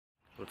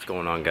What's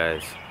going on,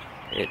 guys?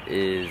 It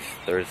is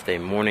Thursday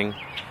morning.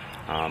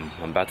 I'm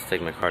about to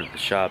take my car to the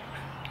shop.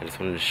 I just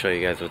wanted to show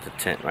you guys what the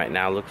tent right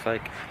now looks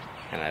like,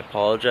 and I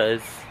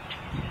apologize.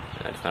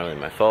 It's not really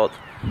my fault,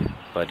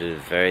 but it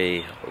is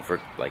very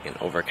an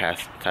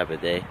overcast type of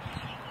day.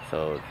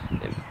 So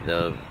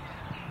the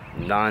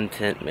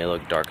non-tent may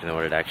look darker than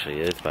what it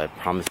actually is, but I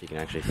promise you can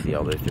actually see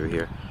all the way through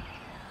here.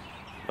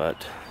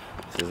 But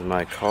this is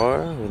my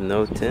car with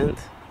no tent.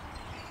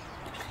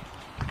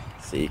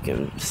 So you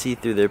can see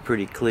through there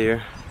pretty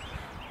clear.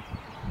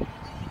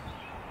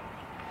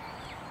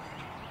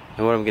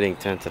 And what I'm getting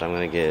tented, I'm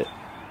going to get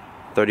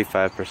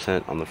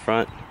 35% on the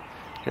front.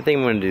 I think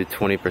I'm going to do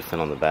 20%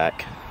 on the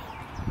back.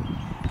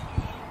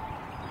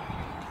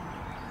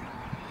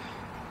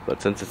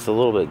 But since it's a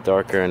little bit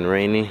darker and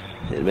rainy,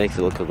 it makes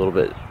it look a little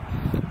bit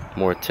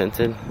more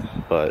tinted.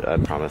 But I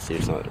promise you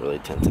it's not really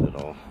tinted at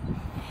all.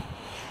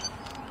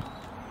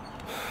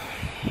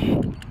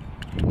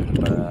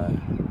 But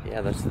yeah,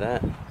 that's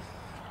that.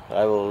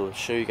 I will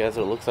show you guys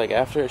what it looks like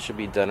after. It should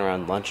be done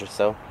around lunch or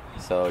so.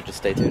 So just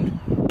stay tuned.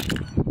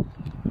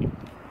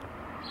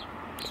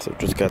 So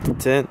just got the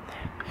tent.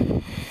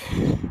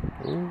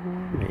 Ooh,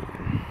 man.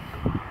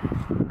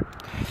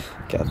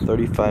 Got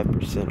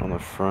 35% on the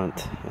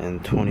front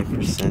and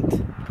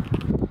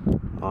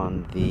 20%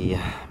 on the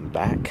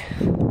back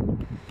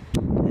and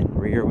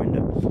rear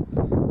windows.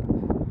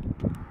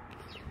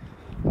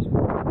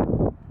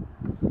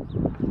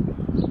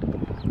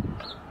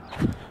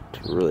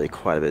 Really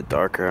quite a bit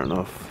darker. I don't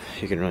know if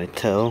you can really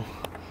tell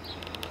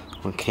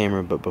on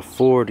camera, but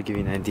before, to give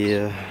you an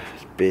idea,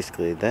 it's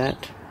basically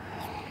that.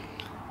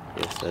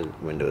 Yes,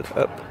 that window is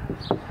up.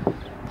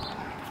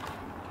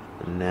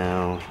 And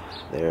now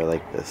they're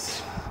like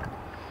this.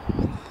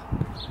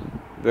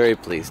 Very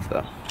pleased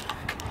though.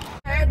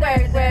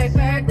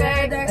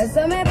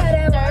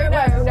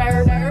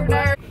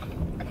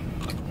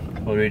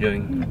 What are we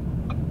doing?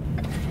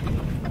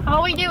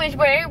 All we do is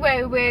work.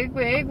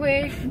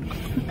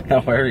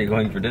 Where are we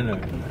going for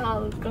dinner?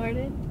 Olive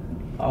Garden.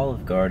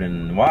 Olive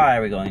Garden. Why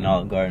are we going to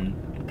Olive Garden?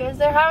 Because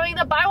they're having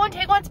the buy one,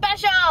 take one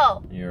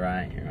special. You're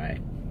right, you're right.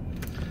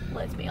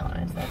 Let's be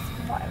honest, that's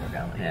why we're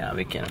going. Yeah,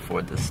 we can't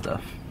afford this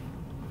stuff.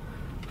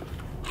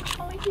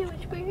 All we do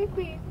is work.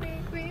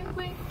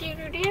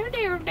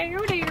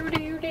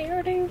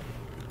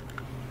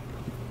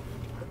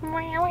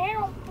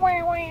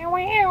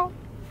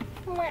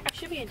 I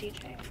should be a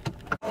DJ.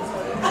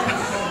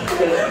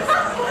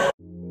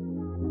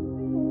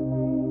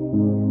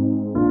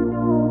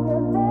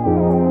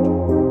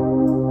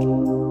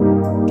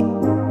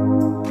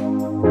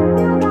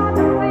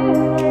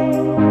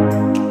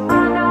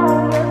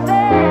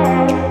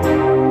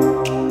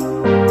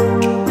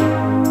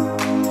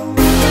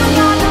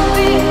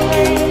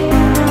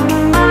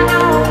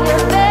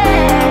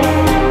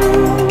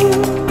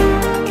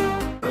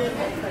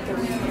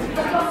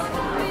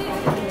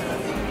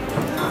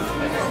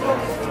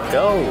 Go!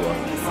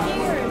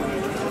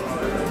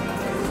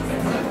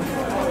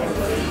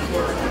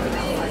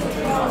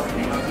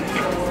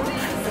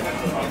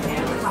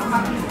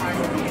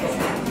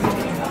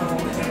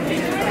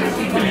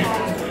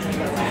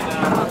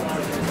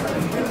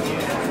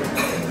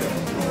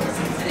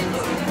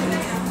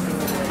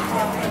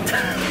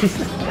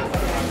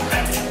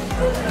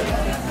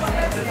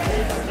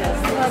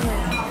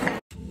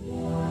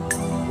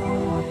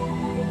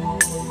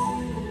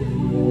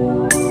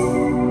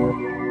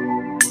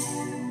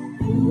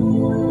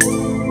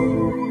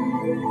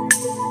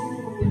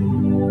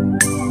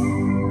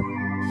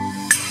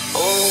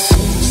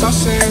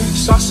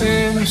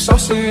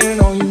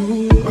 Saucing on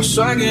you. I'm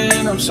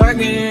swagging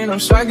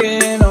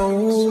on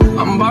you.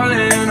 I'm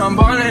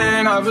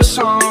ballin', I've a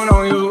song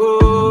on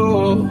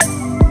you.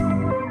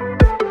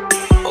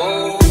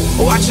 Oh,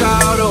 watch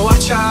out,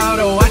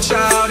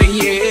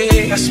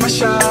 yeah. I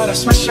smash out,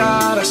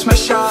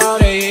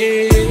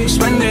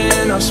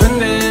 yeah. I'm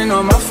spending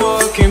on my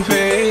fucking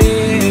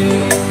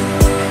pay.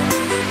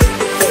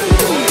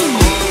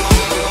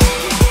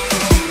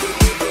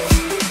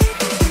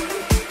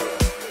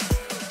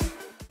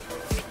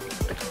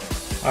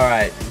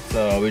 Alright,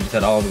 so we just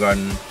had Olive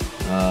Garden.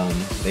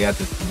 They got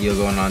this deal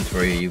going on to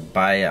where you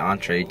buy an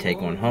entree, take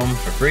one home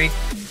for free.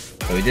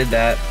 So we did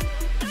that.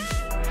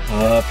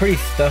 Pretty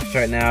stuffed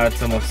right now.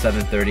 It's almost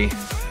 7:30.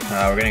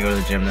 We're gonna go to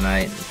the gym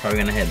tonight. Probably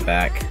gonna head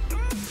back.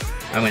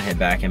 I'm gonna head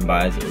back and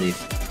buy at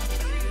least.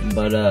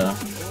 But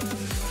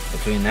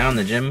between now and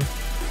the gym,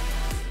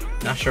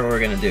 not sure what we're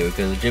gonna do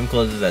because the gym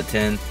closes at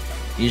 10.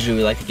 Usually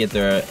we like to get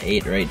there at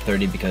 8 or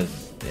 8:30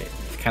 because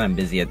it's kind of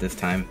busy at this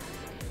time.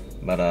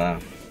 But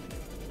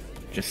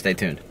just stay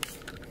tuned.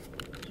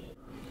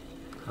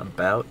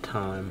 About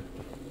time.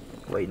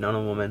 Waiting on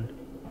a woman.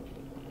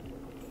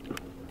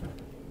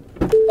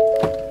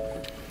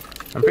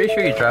 I'm pretty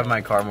sure you drive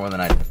my car more than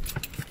I do.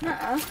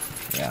 Yeah.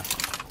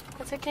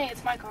 That's okay,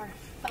 it's my car.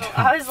 Oh,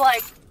 I was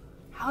like,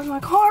 how's my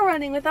car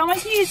running without my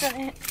keys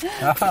in it?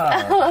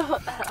 Oh.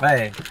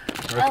 Hey,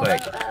 real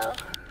quick.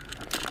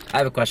 I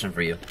have a question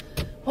for you.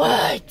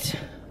 What?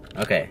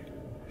 Okay,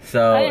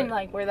 so I didn't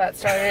like where that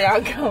started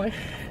out going.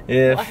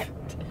 If what?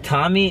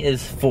 Tommy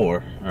is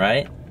 4,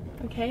 right?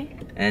 Okay.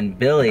 And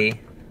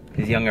Billy,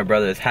 his younger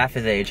brother, is half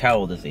his age. How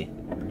old is he?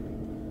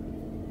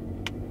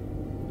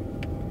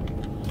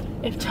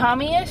 If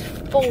Tommy is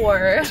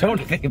 4.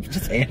 Don't think,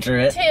 just answer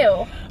it.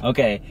 2.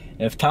 Okay,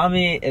 if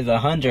Tommy is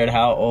 100,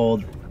 how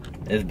old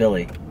is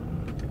Billy?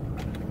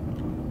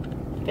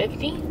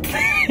 50?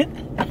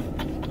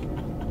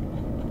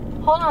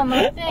 Hold on,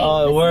 let me think.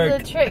 Oh, it worked.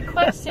 This is a trick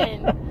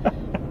question.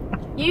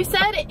 You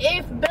said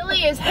if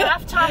Billy is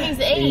half Tommy's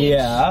age.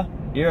 Yeah,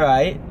 you're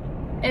right.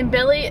 And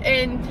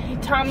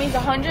Tommy's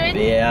 100?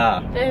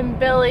 Yeah. Then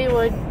Billy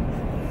would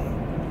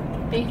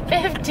be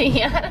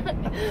 50. I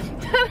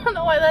don't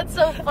know why that's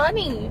so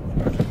funny.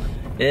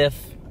 Is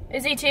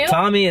he 2?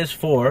 Tommy is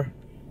 4.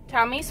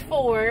 Tommy's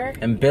 4.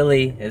 And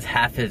Billy is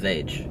half his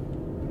age.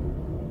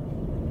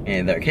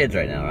 And they're kids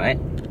right now, right?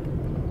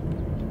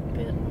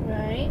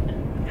 Right.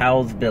 How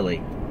old's Billy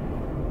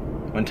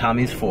when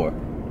Tommy's 4?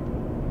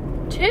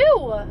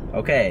 2.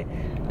 Okay,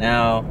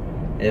 now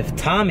if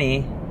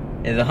Tommy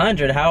is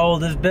 100, how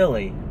old is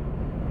Billy?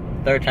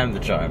 Third time's the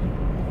charm.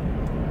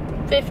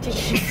 50.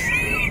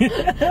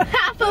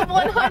 Half of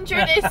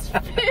 100 is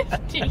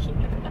 50.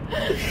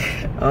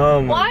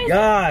 Oh my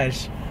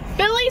gosh.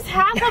 Billy's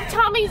half of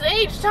Tommy's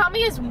age.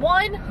 Tommy is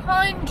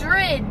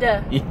 100.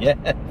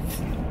 Yes.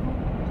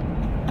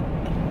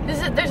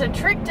 There's a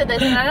trick to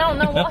this, and I don't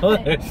know No, why.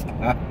 there's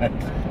not.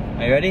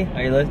 Are you ready?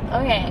 Are you listening?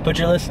 Okay. Put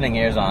your listening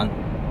ears on.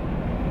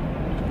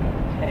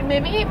 Okay.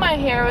 Maybe my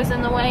hair was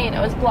in the way and it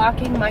was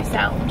blocking my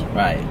sound.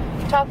 Right.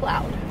 Talk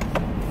loud.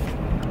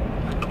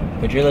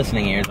 Put your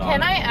listening ears on.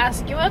 Can I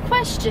ask you a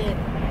question?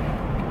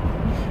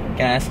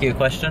 Can I ask you a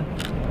question?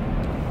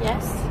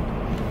 Yes.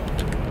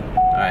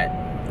 Alright.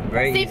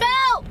 Very easy.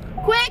 Seatbelt!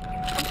 Quick!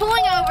 I'm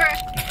pulling over.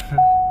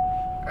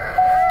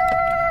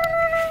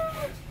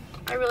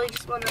 I really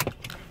just want to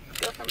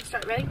go from the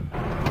start. Ready?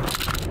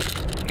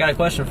 Got a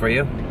question for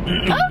you.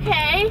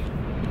 Okay.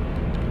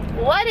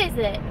 What is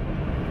it?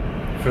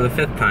 For the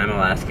 5th time,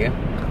 I'll ask you.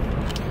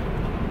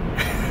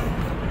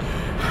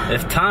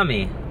 If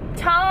Tommy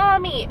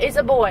is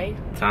a boy.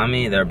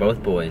 Tommy, they're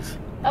both boys.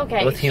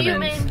 Okay. Both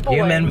humans. Human boys.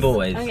 Human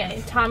boys.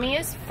 Okay. Tommy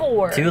is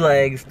 4. 2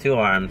 legs, 2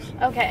 arms.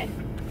 Okay.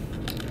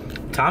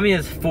 Tommy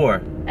is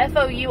 4.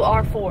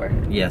 F-O-U-R 4.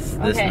 Yes,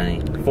 this Okay.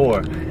 many.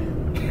 4.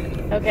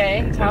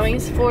 Okay.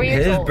 Tommy's 4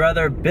 years His old.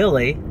 brother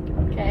Billy,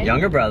 Okay.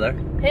 younger brother,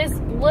 His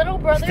little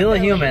brother still Billy.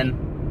 a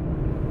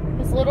human.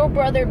 His little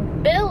brother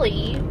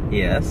Billy.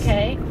 Yes.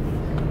 Okay.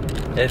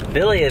 If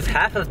Billy is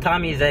half of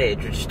Tommy's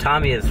age, which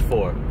Tommy is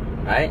 4,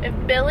 right? If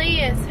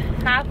Billy is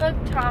half of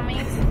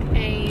Tommy's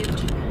age,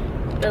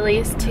 Billy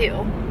is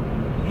 2.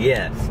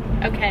 Yes.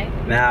 Okay.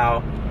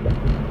 Now,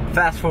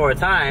 fast forward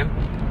time.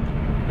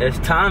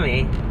 If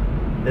Tommy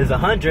is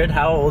 100,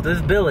 how old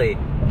is Billy?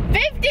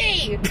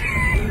 50!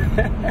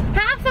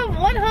 Half of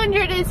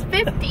 100 is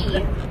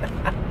 50.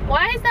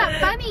 Why is that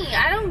funny?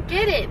 I don't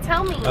get it.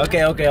 Tell me.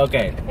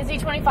 Okay. Is he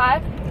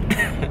 25?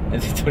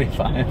 Is he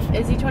 25?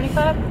 Is he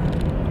 25?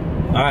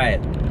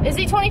 Alright, Is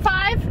he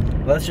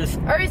 25? let's just,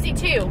 Or is he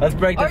 2? let's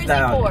break this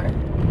down. Or is he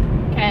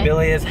 4? Okay.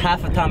 Billy is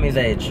half of Tommy's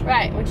age.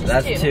 Right, which is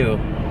That's 2. 2.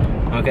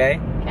 Okay?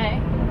 Okay.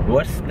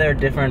 What's their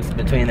difference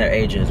between their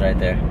ages right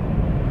there?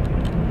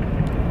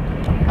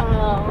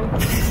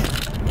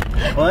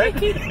 What?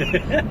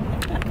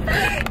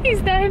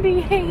 He's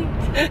 98.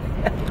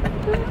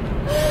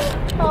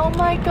 Oh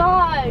my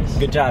gosh.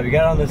 Good job, you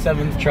got it on the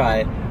 7th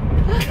try.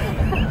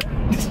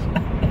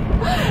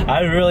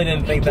 I really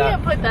didn't think You that.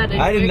 can't put that in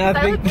I did here, not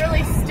 'cause think that was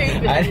really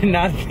stupid. I did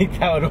not think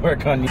that would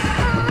work on you.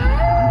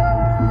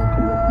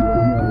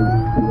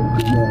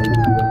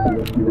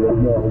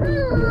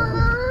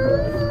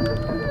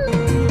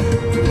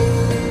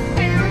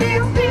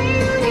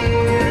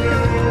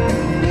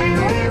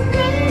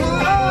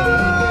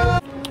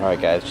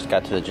 Alright guys, just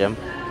got to the gym.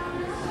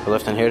 We're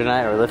lifting here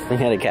tonight, we're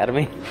lifting at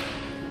Academy.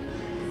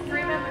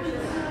 3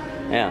 memberships.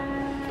 Yeah,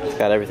 it's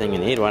got everything you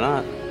need, why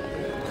not?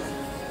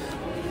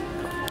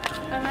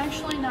 I'm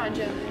actually not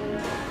joking.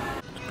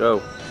 Let's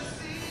go.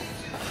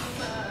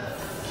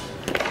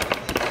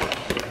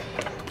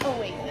 Oh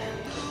wait.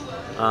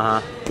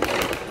 Uh-huh.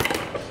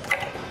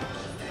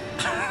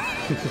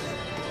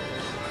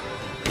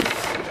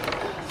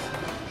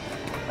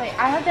 Wait,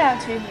 I have to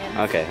have 2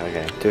 hands. Okay,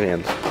 2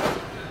 hands.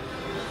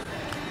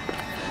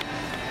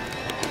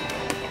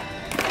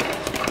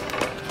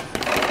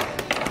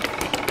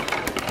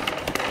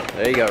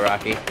 There you go,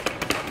 Rocky.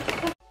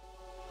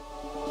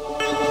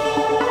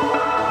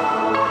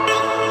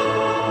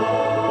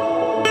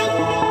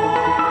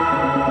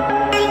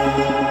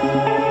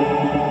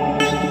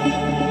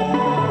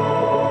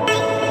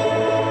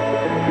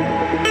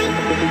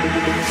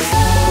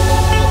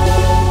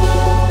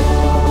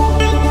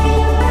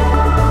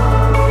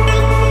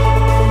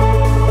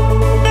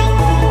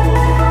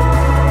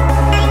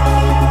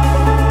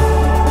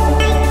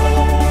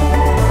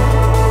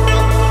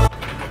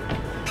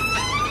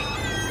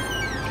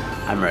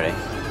 I'm ready.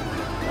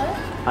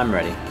 What? I'm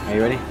ready. Are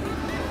you ready?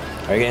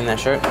 Are you getting that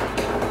shirt?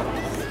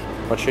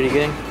 What shirt are you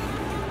getting?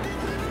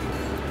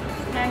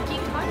 Nike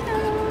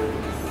condoms.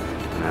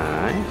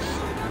 Nice.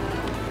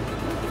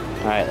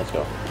 nice. Alright, let's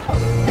go.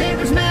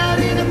 Papers melt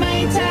in the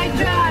main tag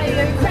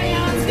dryer.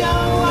 Crayons go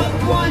up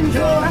one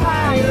drawer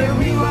higher.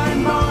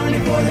 Rewind Barney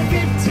for the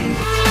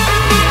 15th.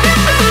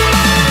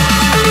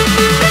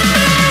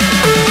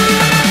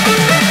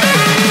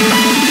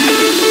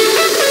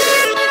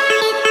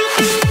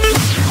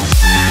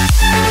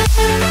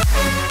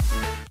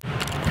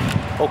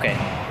 Okay,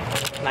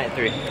 night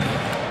 3.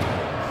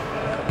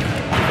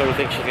 So we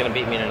think she's gonna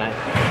beat me tonight?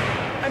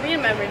 I beat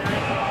him every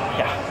night.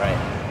 Yeah, right.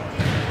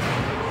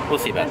 We'll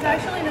see about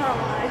That's that. actually not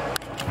a lie.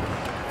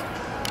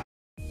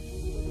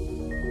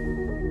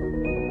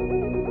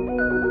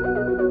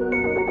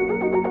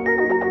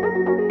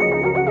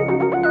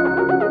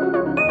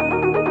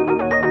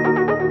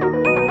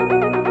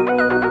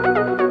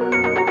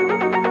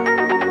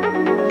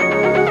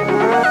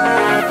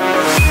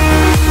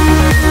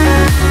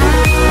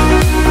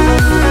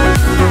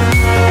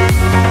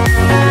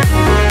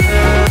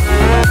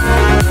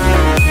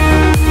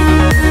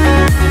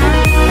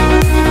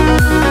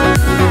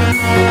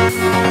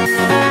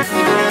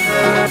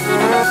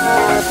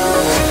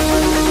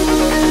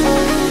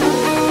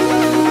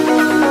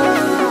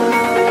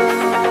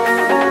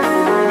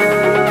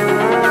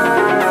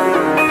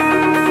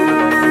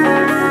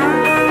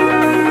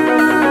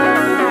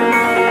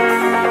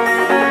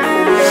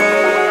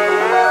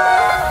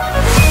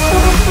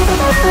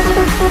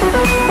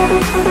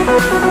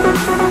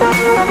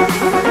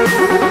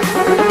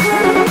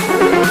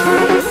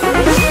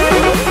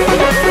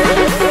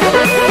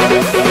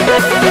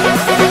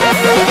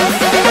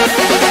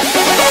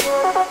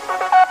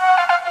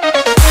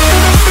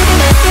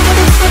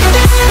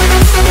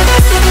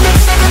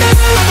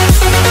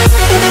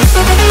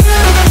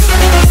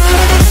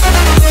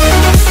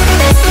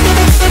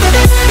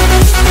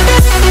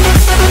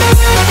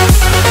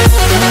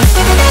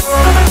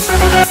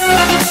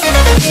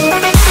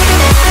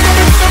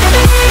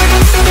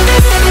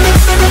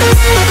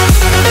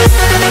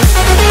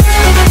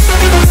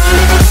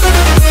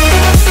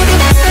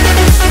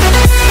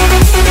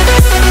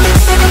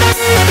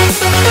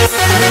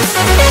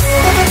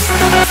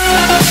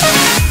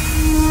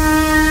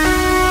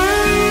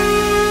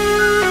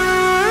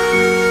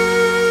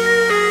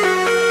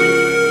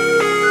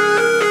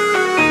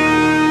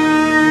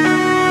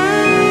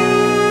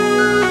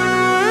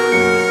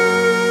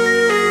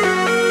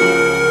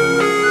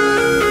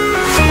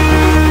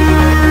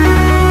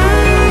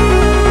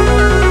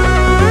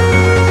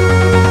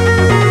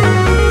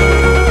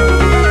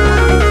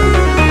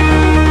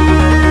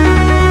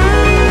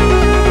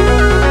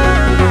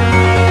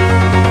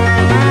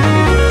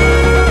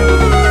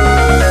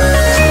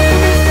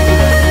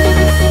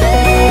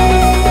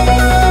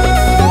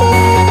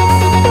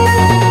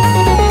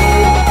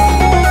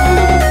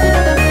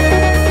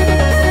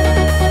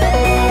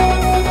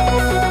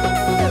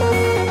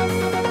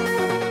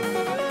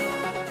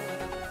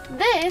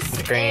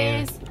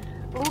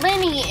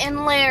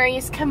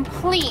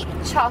 Complete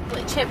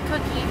chocolate chip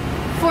cookie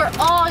for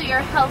all your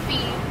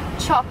healthy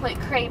chocolate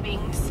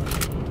cravings.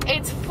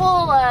 It's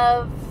full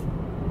of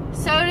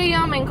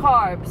sodium and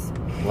carbs.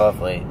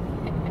 Lovely.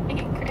 I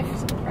get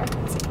cravings for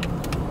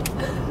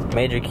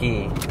Major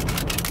key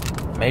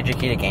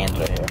to gains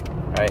right here.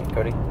 Right,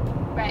 Cody?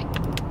 Right.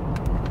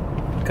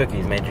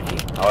 Cookies, major key.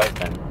 Always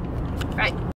been. Right.